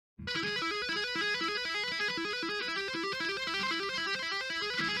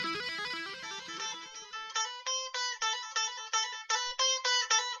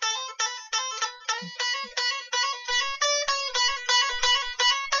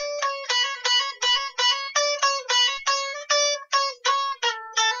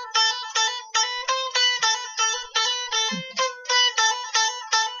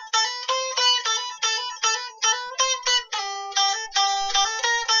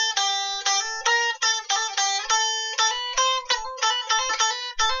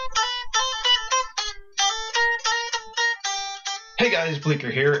guys, Bleaker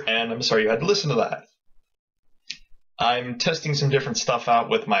here, and I'm sorry you had to listen to that. I'm testing some different stuff out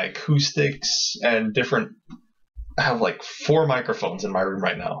with my acoustics and I have like 4 microphones in my room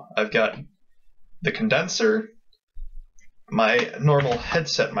right now. I've got the condenser, my normal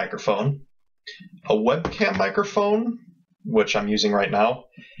headset microphone, a webcam microphone, which I'm using right now,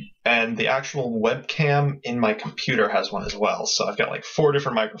 and the actual webcam in my computer has one as well. So I've got like 4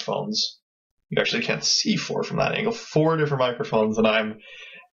 different microphones. You actually can't see 4 from that angle. 4 different microphones, and I'm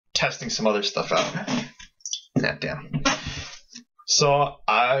testing some other stuff out. Nah, damn. So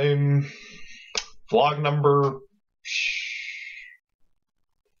I'm vlog number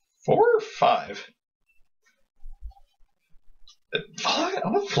 4 or 5.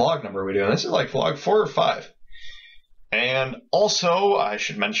 What vlog number are we doing? This is like vlog 4 or 5. And also, I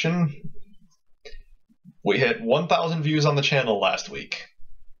should mention, we hit 1,000 views on the channel last week.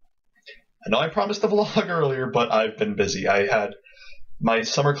 I know I promised a vlog earlier, but I've been busy. My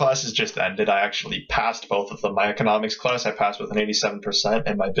summer classes just ended. I actually passed both of them. My economics class, I passed with an 87%,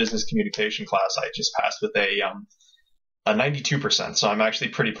 and my business communication class, I just passed with a 92%. So I'm actually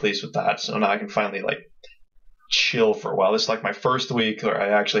pretty pleased with that. So now I can finally chill for a while. This is like my first week where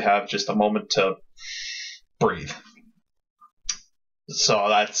I actually have just a moment to breathe. So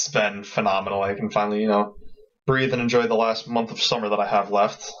that's been phenomenal. I can finally, breathe and enjoy the last month of summer that I have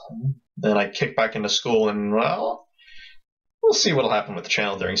left. Then I kick back into school, and well, we'll see what'll happen with the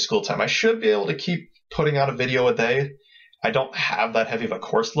channel during school time. I should be able to keep putting out a video a day. I don't have that heavy of a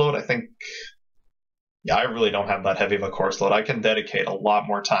course load. I really don't have that heavy of a course load. I can dedicate a lot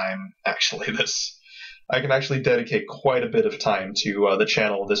more time, actually. I can actually dedicate quite a bit of time to the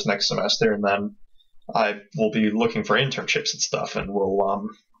channel this next semester, and then I will be looking for internships and stuff, and we'll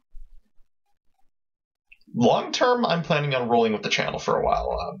long term, I'm planning on rolling with the channel for a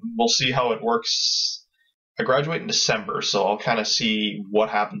while. We'll see how it works. I graduate in December, so I'll kind of see what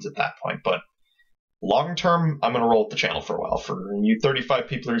happens at that point. But long term, I'm going to roll with the channel for a while. For you 35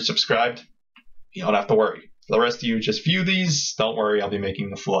 people who are subscribed, you don't have to worry. The rest of you just view these. Don't worry, I'll be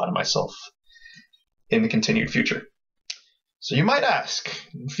making a fool out of myself in the continued future. So you might ask,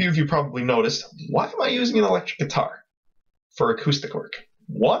 a few of you probably noticed, why am I using an electric guitar for acoustic work?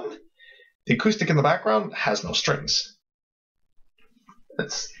 One, the acoustic in the background has no strings.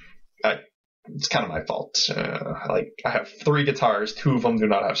 It's kind of my fault. I have 3 guitars, 2 of them do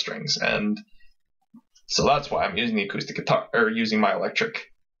not have strings, and so that's why I'm using the acoustic guitar, or using my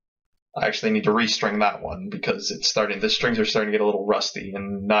electric. I actually need to restring that one because the strings are starting to get a little rusty,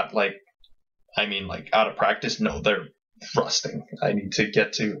 and not out of practice. No, they're rusting. I need to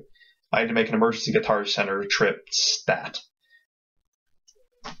make an emergency guitar center trip stat.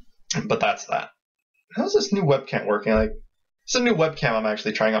 But that's that. How's this new webcam working? It's a new webcam I'm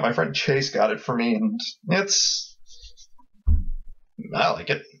actually trying out. My friend Chase got it for me, and I like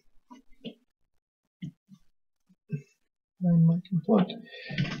it. My mic unplugged.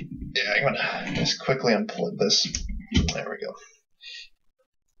 Yeah, I'm gonna just quickly unplug this. There we go.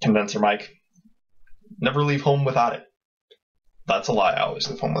 Condenser mic. Never leave home without it. That's a lie. I always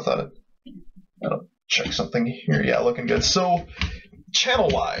leave home without it. I'll check something here. Yeah, looking good. So,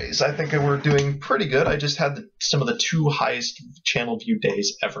 channel-wise, I think we're doing pretty good. I just had some of the 2 highest channel view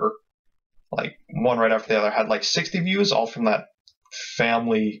days ever. One right after the other had 60 views, all from that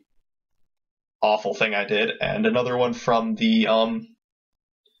family awful thing I did, and another one from the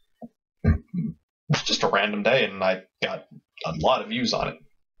it's just a random day, and I got a lot of views on it.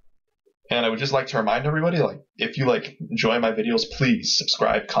 And I would just like to remind everybody, if you enjoy my videos, please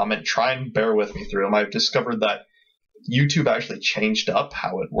subscribe, comment, try and bear with me through them. I've discovered that YouTube actually changed up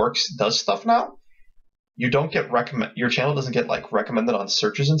how it does stuff now. You don't get your channel doesn't get recommended on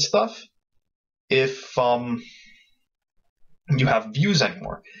searches and stuff if you have views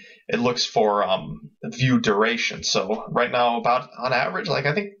anymore. It looks for view duration. So right now, about on average,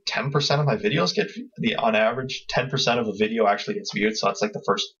 I think 10% of my videos get on average 10% of a video actually gets viewed. So that's the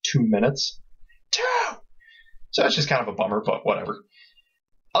first 2 minutes. So that's just kind of a bummer, but whatever.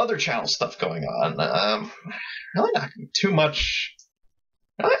 Other channel stuff going on. Really not too much.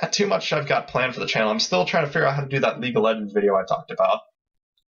 Really not too much I've got planned for the channel. I'm still trying to figure out how to do that League of Legends video I talked about.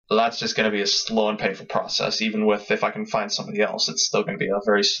 So that's just going to be a slow and painful process. Even if I can find somebody else, it's still going to be a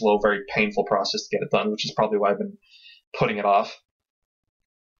very slow, very painful process to get it done, which is probably why I've been putting it off.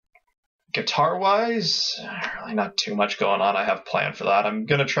 Guitar-wise, really not too much going on I have planned for that. I'm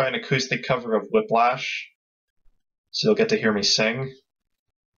going to try an acoustic cover of Whiplash, so you'll get to hear me sing.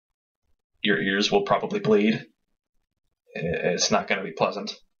 Your ears will probably bleed. It's not going to be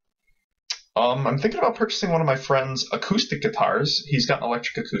pleasant. I'm thinking about purchasing one of my friend's acoustic guitars. He's got an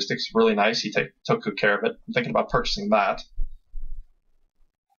electric acoustic. It's really nice. He took good care of it. I'm thinking about purchasing that.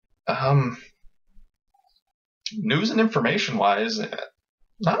 News and information-wise,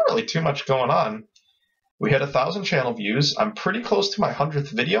 not really too much going on. We hit 1,000 channel views. I'm pretty close to my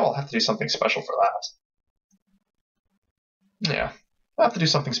 100th video. I'll have to do something special for that. Yeah, I'll have to do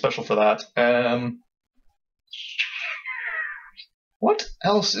something special for that. What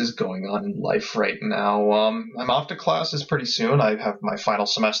else is going on in life right now? I'm off to classes pretty soon. I have my final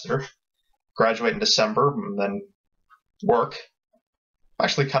semester. Graduate in December, and then work. I'm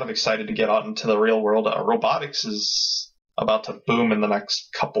actually kind of excited to get out into the real world. Robotics is about to boom in the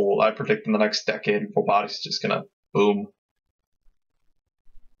next I predict in the next decade, robotics is just gonna boom.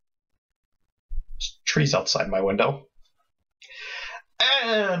 There's trees outside my window.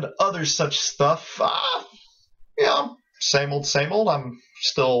 And other such stuff. Same old. I'm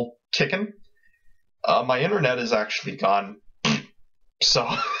still kicking. My internet is actually gone. So,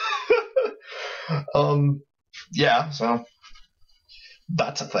 yeah, so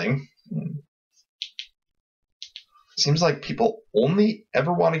that's a thing. Seems like people only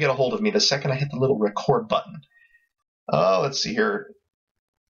ever want to get a hold of me the second I hit the little record button. Let's see here.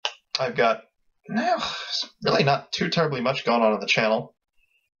 I've got really not too terribly much going on the channel.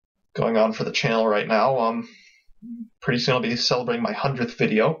 Going on for the channel right now. Pretty soon I'll be celebrating my 100th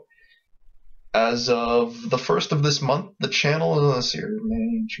video. As of the 1st of this month, the channel, let's see here,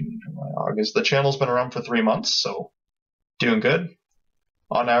 May, June, July, August. The channel's been around for 3 months, so doing good.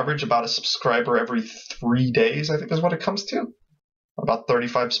 On average, about a subscriber every 3 days, I think is what it comes to. About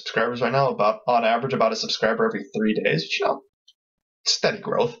 35 subscribers right now, on average about a subscriber every 3 days. Which, steady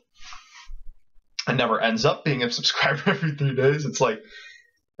growth. It never ends up being a subscriber every 3 days. It's like,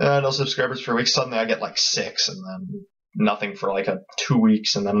 no subscribers for a week. Suddenly I get like 6, and then nothing for like 2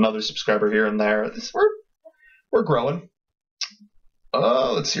 weeks, and then another subscriber here and there. We're growing.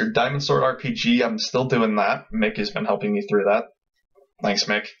 Let's see here, Diamond Sword RPG. I'm still doing that. Mick has been helping me through that. Thanks,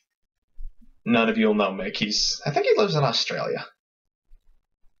 Mick. None of you will know Mick. I think he lives in Australia.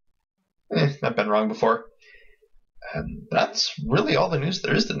 I've been wrong before. And that's really all the news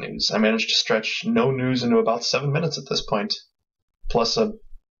there is to news. I managed to stretch no news into about 7 minutes at this point. Plus the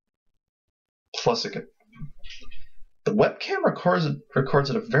webcam records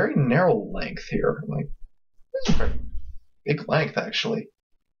at a very narrow length here. Like, this is a very big length, actually.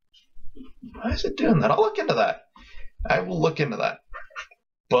 Why is it doing that? I'll look into that. I will look into that.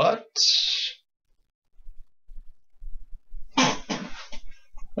 But I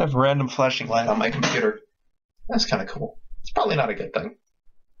have random flashing light on my computer. That's kind of cool. It's probably not a good thing.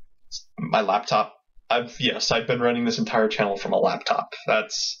 It's my laptop. I've been running this entire channel from a laptop.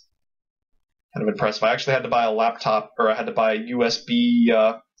 That's kind of impressive. I actually had to buy a laptop, or I had to buy a USB,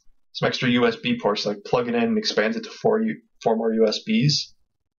 some extra USB ports. So I plug it in and expands it to four more USBs.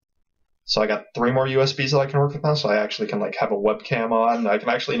 So I got 3 more USBs that I can work with now. So I actually can like have a webcam on. I can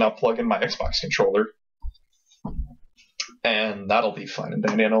actually now plug in my Xbox controller, and that'll be fun and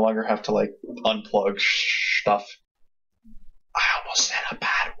dandy. I no longer have to like unplug stuff. I almost said a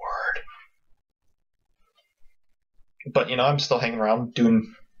bad word. But I'm still hanging around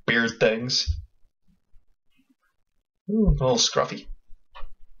doing weird things. Ooh, a little scruffy.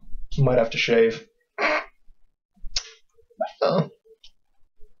 Might have to shave.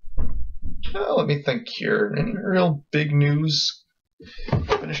 Let me think here. Any real big news?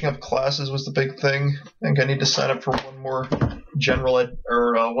 Finishing up classes was the big thing. I think I need to sign up for one more general ed,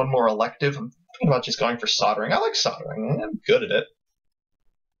 or one more elective. I'm thinking about just going for soldering. I like soldering. I'm good at it.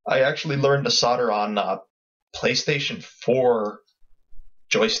 I actually learned to solder on PlayStation 4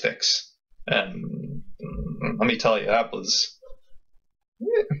 joysticks, and let me tell you, that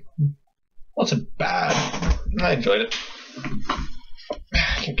wasn't bad. I enjoyed it.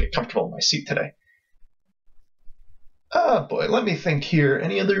 I can't get comfortable in my seat today. Oh boy, let me think here.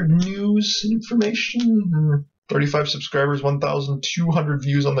 Any other news, information? 35 subscribers, 1,200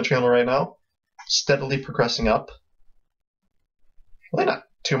 views on the channel right now. Steadily progressing up. Really not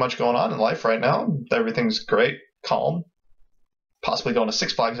too much going on in life right now. Everything's great, calm. Possibly going to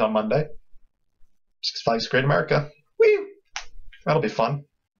Six Flags on Monday. Six Flags Great America. Whee! That'll be fun.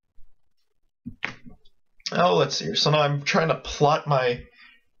 Oh, let's see here. So now I'm trying to plot my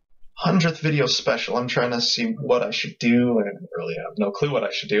 100th video special. I'm trying to see what I should do. I really have no clue what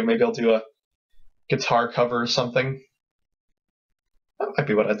I should do. Maybe I'll do a guitar cover or something. That might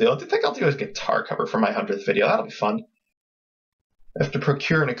be what I'll do. I think I'll do a guitar cover for my 100th video. That'll be fun. I have to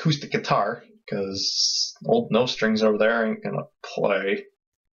procure an acoustic guitar, because old no strings over there ain't gonna play.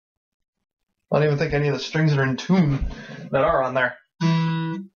 I don't even think any of the strings that are in tune that are on there.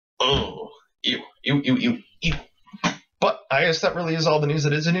 Oh, ew. But I guess that really is all the news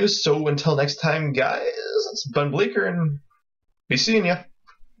that is in news. So until next time, guys, it's been Bleaker, and be seeing ya.